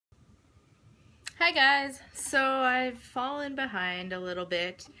Hi guys! So I've fallen behind a little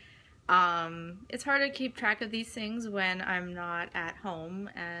bit. It's hard to keep track of these things when I'm not at home,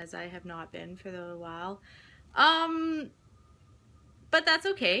 as I have not been for a little while. But that's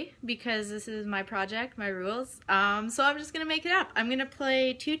okay, because this is my project, my rules. So I'm just gonna make it up. I'm gonna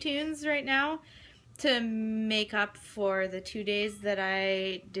play 2 tunes right now to make up for the 2 days that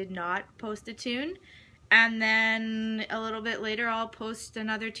I did not post a tune. And then a little bit later I'll post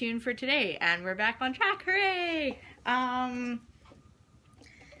another tune for today and we're back on track. Hooray!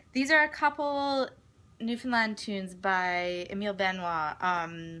 These are a couple Newfoundland tunes by Emile Benoit,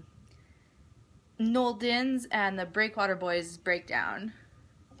 Noel Dinn's and the Breakwater Boys Breakdown.